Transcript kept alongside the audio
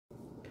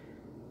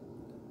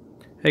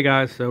Hey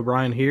guys, so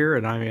Brian here,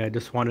 and I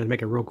just wanted to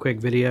make a real quick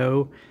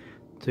video.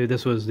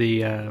 This was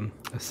the a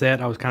set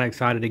I was kind of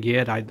excited to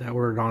get. I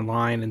ordered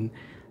online and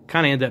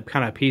kind of ended up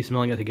kind of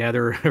piecemealing it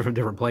together from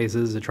different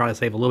places to try to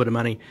save a little bit of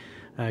money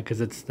because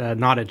it's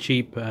not a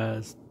cheap,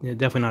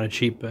 definitely not a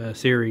cheap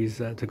series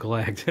to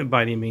collect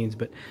by any means.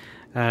 But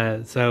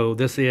so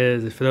this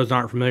is, for those who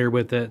aren't familiar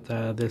with it,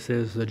 this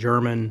is the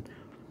German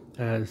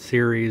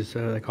series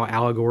they call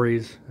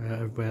Allegories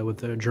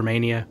with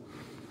Germania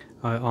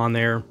on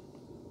there.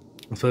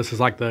 So this is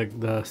like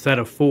the set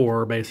of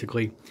four,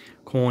 basically,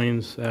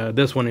 coins.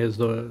 This one is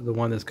the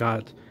one that's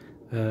got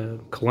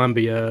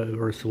Columbia,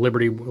 or it's the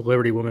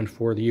Liberty Woman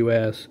for the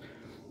U.S.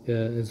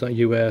 It's not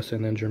U.S.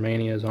 and then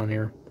Germania is on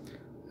here.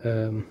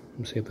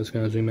 Let's see if this is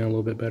going to zoom in a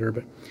little bit better,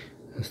 but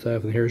and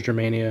stuff. And here's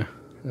Germania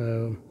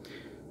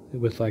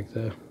with like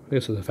I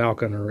guess it's a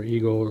falcon or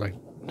eagle, like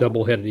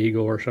double-headed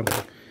eagle or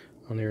something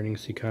on there, and you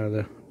can see kind of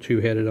the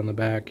two-headed on the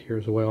back here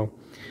as well.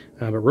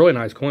 But really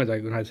nice coins.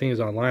 When I seen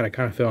these online, I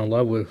kind of fell in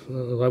love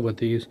with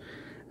these.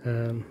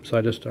 So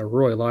I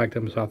really liked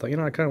them. So I thought,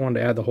 I kind of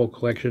wanted to add the whole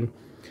collection.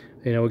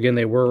 Again,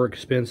 they were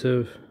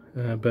expensive,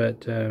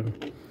 but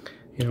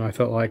I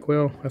felt like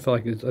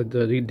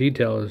the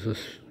detail is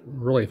just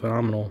really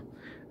phenomenal.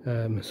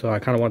 So I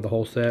kind of want the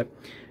whole set.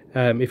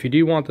 If you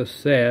do want the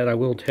set, I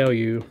will tell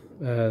you,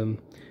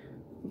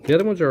 the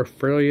other ones are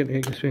fairly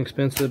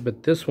inexpensive,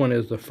 but this one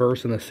is the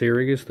first in the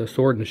series, the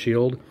Sword and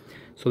Shield.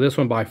 So this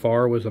one by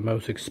far was the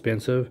most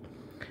expensive.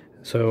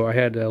 So I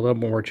had a little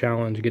more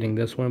challenge getting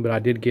this one, but I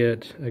did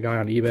get a guy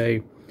on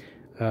eBay.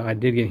 I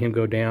did get him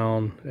go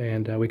down,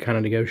 and we kind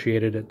of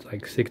negotiated at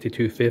like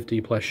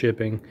 $62.50 plus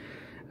shipping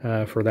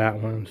for that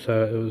one.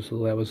 So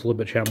that was a little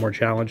bit more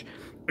challenge.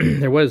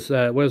 There was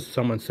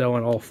someone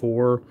selling all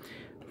four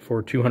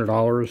for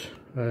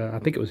 $200. I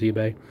think it was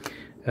eBay.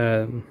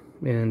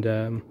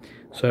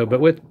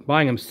 But with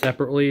buying them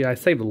separately, I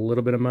saved a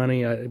little bit of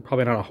money.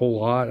 Probably not a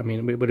whole lot. I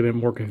mean, it would have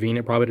been more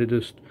convenient probably to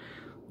just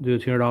do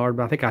the $200,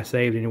 but I think I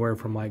saved anywhere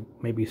from like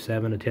maybe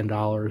 $7 to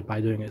 $10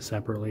 by doing it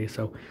separately.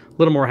 So a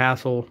little more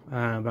hassle,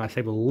 but I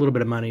saved a little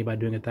bit of money by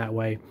doing it that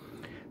way.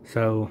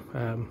 So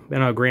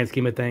in a grand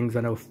scheme of things,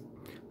 I know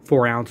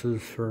 4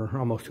 ounces for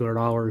almost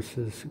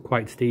 $200 is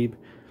quite steep.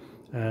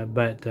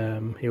 But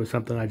it was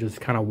something I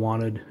just kind of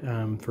wanted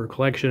for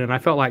collection, and I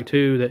felt like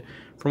too that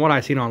from what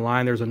I've seen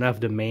online, there's enough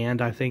demand,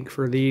 I think,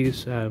 for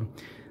these and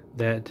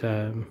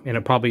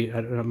it probably,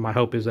 my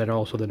hope is that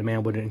also the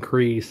demand would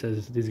increase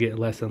as these get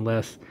less and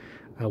less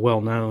well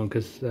known,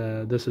 because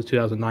this is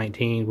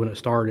 2019 when it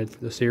started for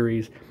the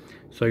series,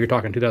 so you're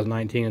talking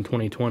 2019 and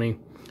 2020.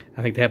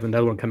 I think they have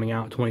another one coming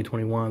out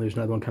 2021. There's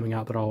another one coming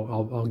out that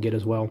I'll get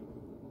as well.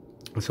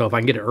 So if I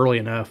can get it early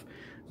enough,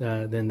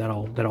 then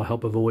that'll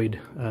help avoid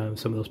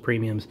some of those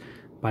premiums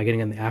by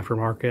getting in the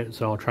aftermarket.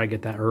 So I'll try to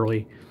get that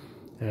early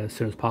as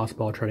soon as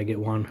possible. I'll try to get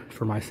one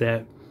for my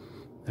set,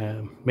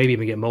 maybe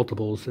even get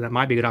multiples. And that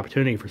might be a good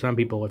opportunity for some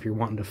people if you're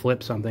wanting to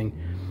flip something.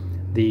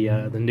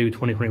 The new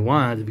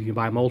 2021s, if you can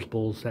buy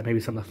multiples, that may be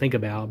something to think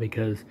about,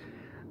 because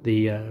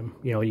my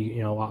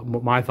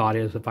thought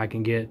is if I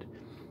can get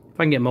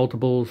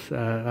multiples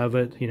of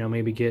it,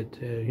 maybe get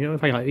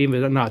if I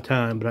even not a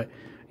ton, but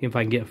if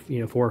I can get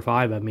 4 or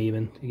 5 of them,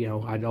 even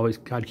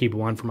I'd keep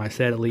one for my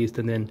set at least,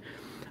 and then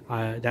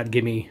that'd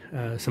give me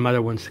some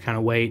other ones to kind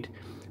of wait.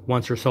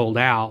 Once they're sold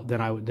out,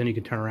 then you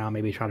can turn around,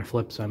 maybe try to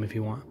flip some if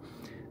you want.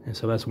 And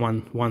so that's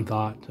one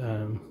thought,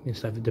 and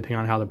stuff, depending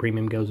on how the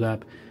premium goes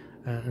up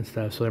and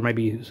stuff. So there might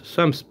be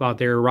some spot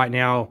there right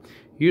now.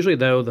 Usually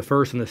though, the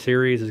first in the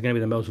series is going to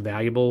be the most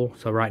valuable.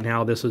 So right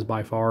now this is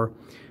by far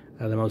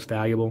the most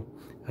valuable.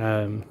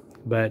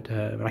 But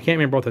I can't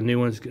remember what the new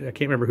ones. I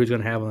can't remember who's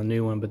going to have on the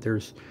new one. But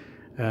there's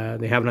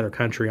they have another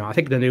country on. I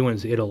think the new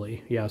one's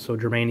Italy. Yeah, so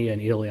Germania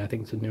and Italy. I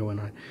think it's a new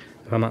one,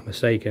 if I'm not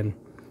mistaken.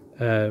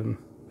 And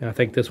I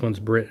think this one's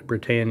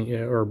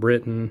Britannia or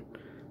Britain.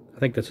 I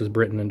think this is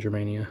Britain and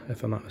Germania,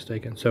 if I'm not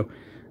mistaken. So,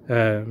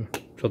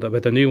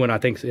 but the new one I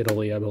think is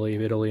Italy. I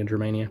believe Italy and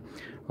Germania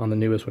on the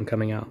newest one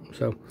coming out.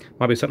 So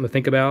might be something to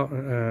think about.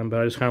 But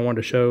I just kind of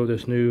wanted to show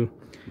this new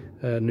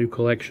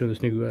collection,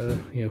 this new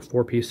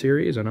 4-piece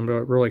series, and I'm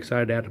really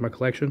excited to add to my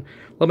collection.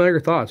 Let me know your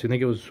thoughts. You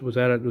think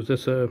was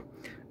this a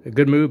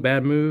good move,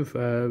 bad move?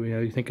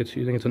 You think it's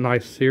a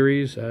nice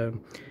series? Do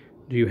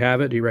you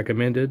have it? Do you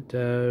recommend it?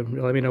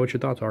 Let me know what your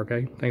thoughts are.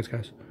 Okay, thanks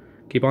guys.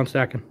 Keep on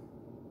stacking.